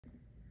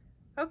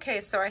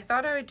Okay, so I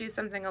thought I would do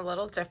something a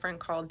little different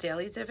called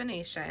Daily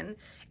Divination,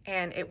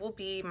 and it will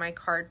be my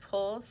card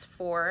pulls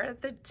for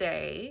the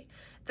day.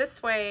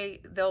 This way,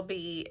 there'll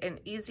be an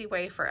easy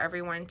way for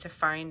everyone to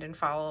find and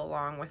follow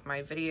along with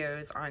my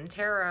videos on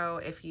tarot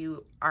if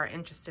you are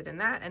interested in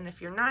that. And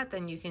if you're not,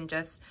 then you can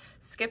just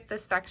skip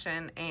this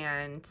section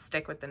and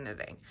stick with the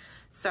knitting.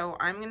 So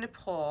I'm going to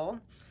pull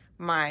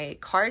my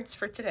cards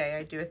for today.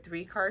 I do a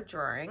 3-card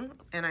drawing,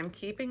 and I'm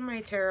keeping my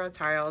tarot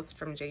tiles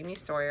from Jamie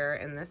Sawyer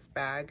in this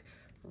bag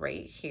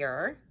right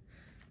here,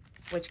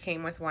 which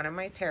came with one of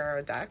my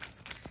tarot decks,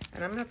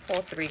 and I'm going to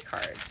pull 3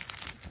 cards.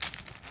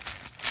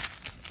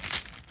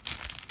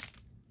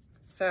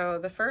 So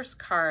the first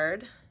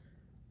card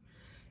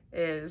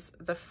is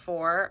the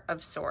 4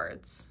 of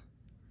Swords.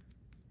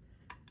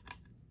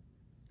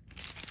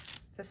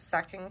 The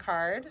second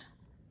card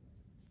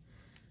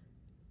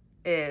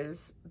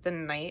is the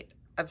Knight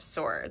of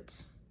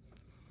Swords.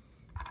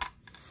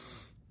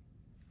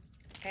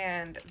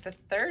 And the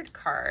third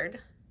card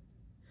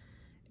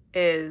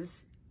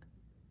is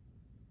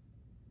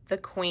the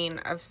Queen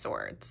of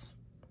Swords.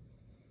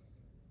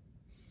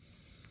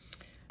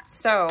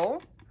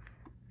 So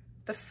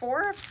the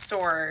 4 of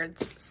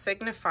Swords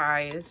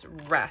signifies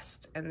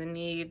rest and the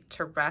need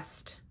to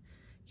rest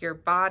your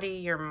body,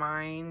 your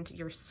mind,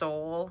 your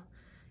soul,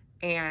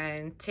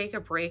 and take a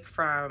break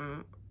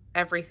from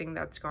everything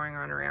that's going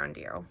on around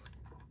you.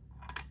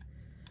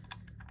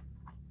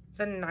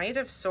 The Knight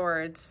of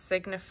Swords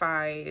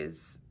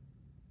signifies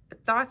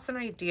thoughts and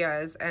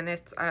ideas, and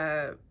it's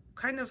a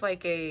kind of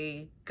like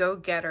a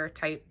go-getter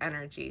type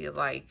energy,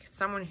 like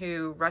someone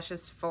who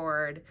rushes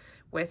forward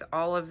with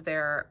all of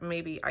their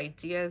maybe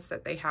ideas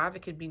that they have.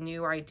 It could be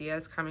new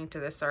ideas coming to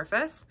the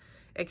surface.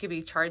 It could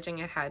be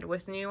charging ahead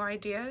with new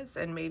ideas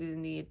and maybe the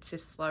need to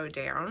slow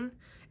down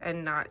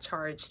and not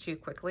charge too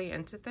quickly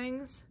into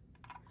things.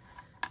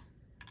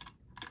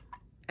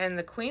 And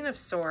the Queen of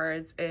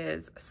Swords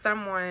is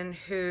someone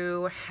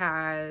who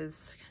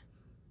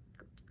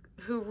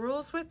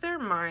rules with their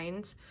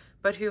mind,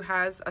 but who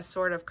has a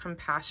sort of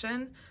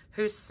compassion,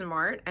 who's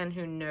smart and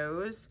who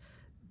knows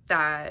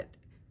that,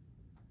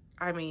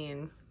 I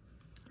mean,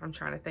 I'm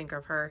trying to think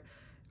of her.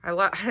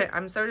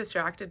 I'm so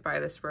distracted by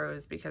this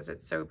rose because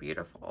it's so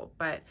beautiful,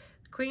 but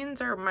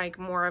queens are like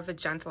more of a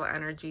gentle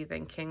energy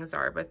than kings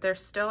are, but they're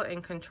still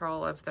in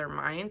control of their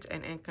mind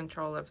and in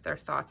control of their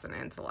thoughts and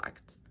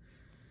intellect.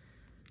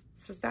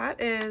 So that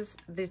is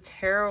the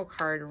tarot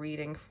card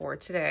reading for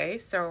today.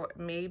 So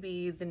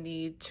maybe the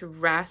need to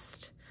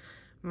rest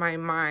my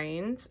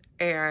mind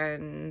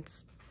and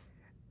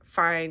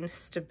find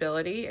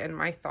stability in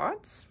my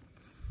thoughts.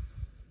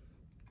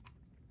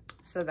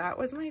 So that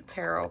was my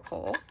tarot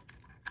pull.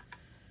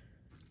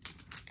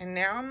 And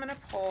now I'm going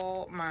to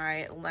pull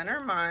my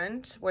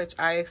Lenormand, which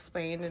I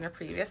explained in a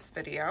previous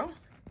video.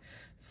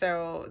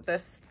 So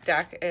this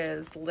deck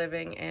is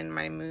living in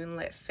my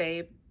Moonlit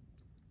Fae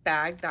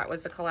bag. That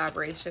was a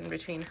collaboration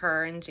between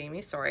her and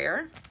Jamie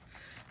Sawyer.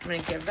 I'm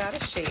going to give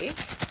that a shake.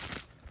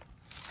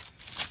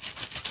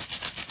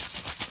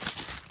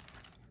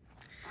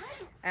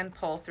 And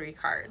pull 3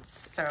 cards.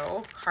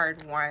 So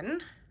card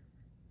 1,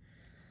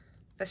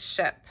 the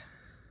Ship.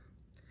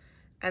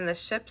 And the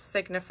ship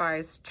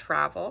signifies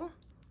travel.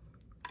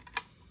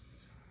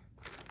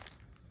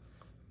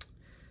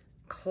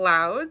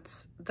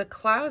 Clouds. The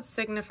cloud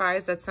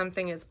signifies that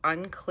something is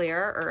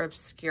unclear or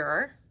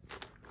obscure.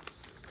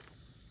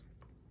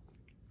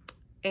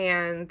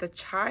 And the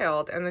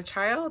child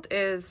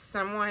is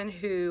someone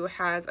who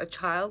has a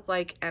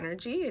childlike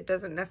energy. It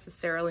doesn't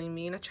necessarily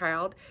mean a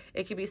child.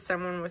 It could be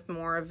someone with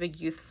more of a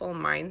youthful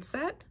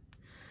mindset.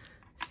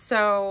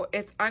 So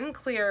it's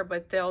unclear,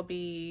 but there'll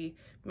be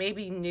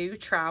maybe new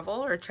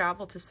travel or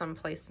travel to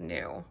someplace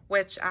new,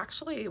 which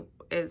actually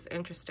is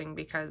interesting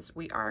because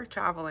we are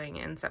traveling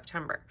in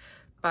September,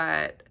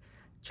 but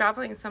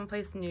traveling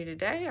someplace new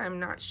today, I'm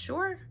not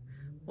sure.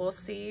 We'll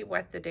see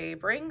what the day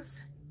brings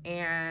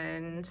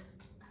and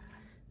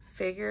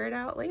figure it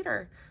out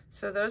later.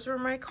 So those were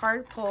my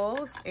card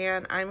pulls,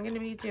 and I'm going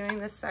to be doing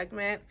this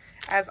segment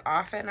as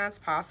often as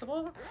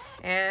possible,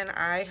 and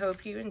I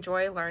hope you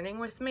enjoy learning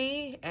with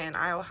me, and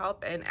I will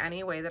help in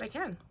any way that I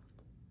can.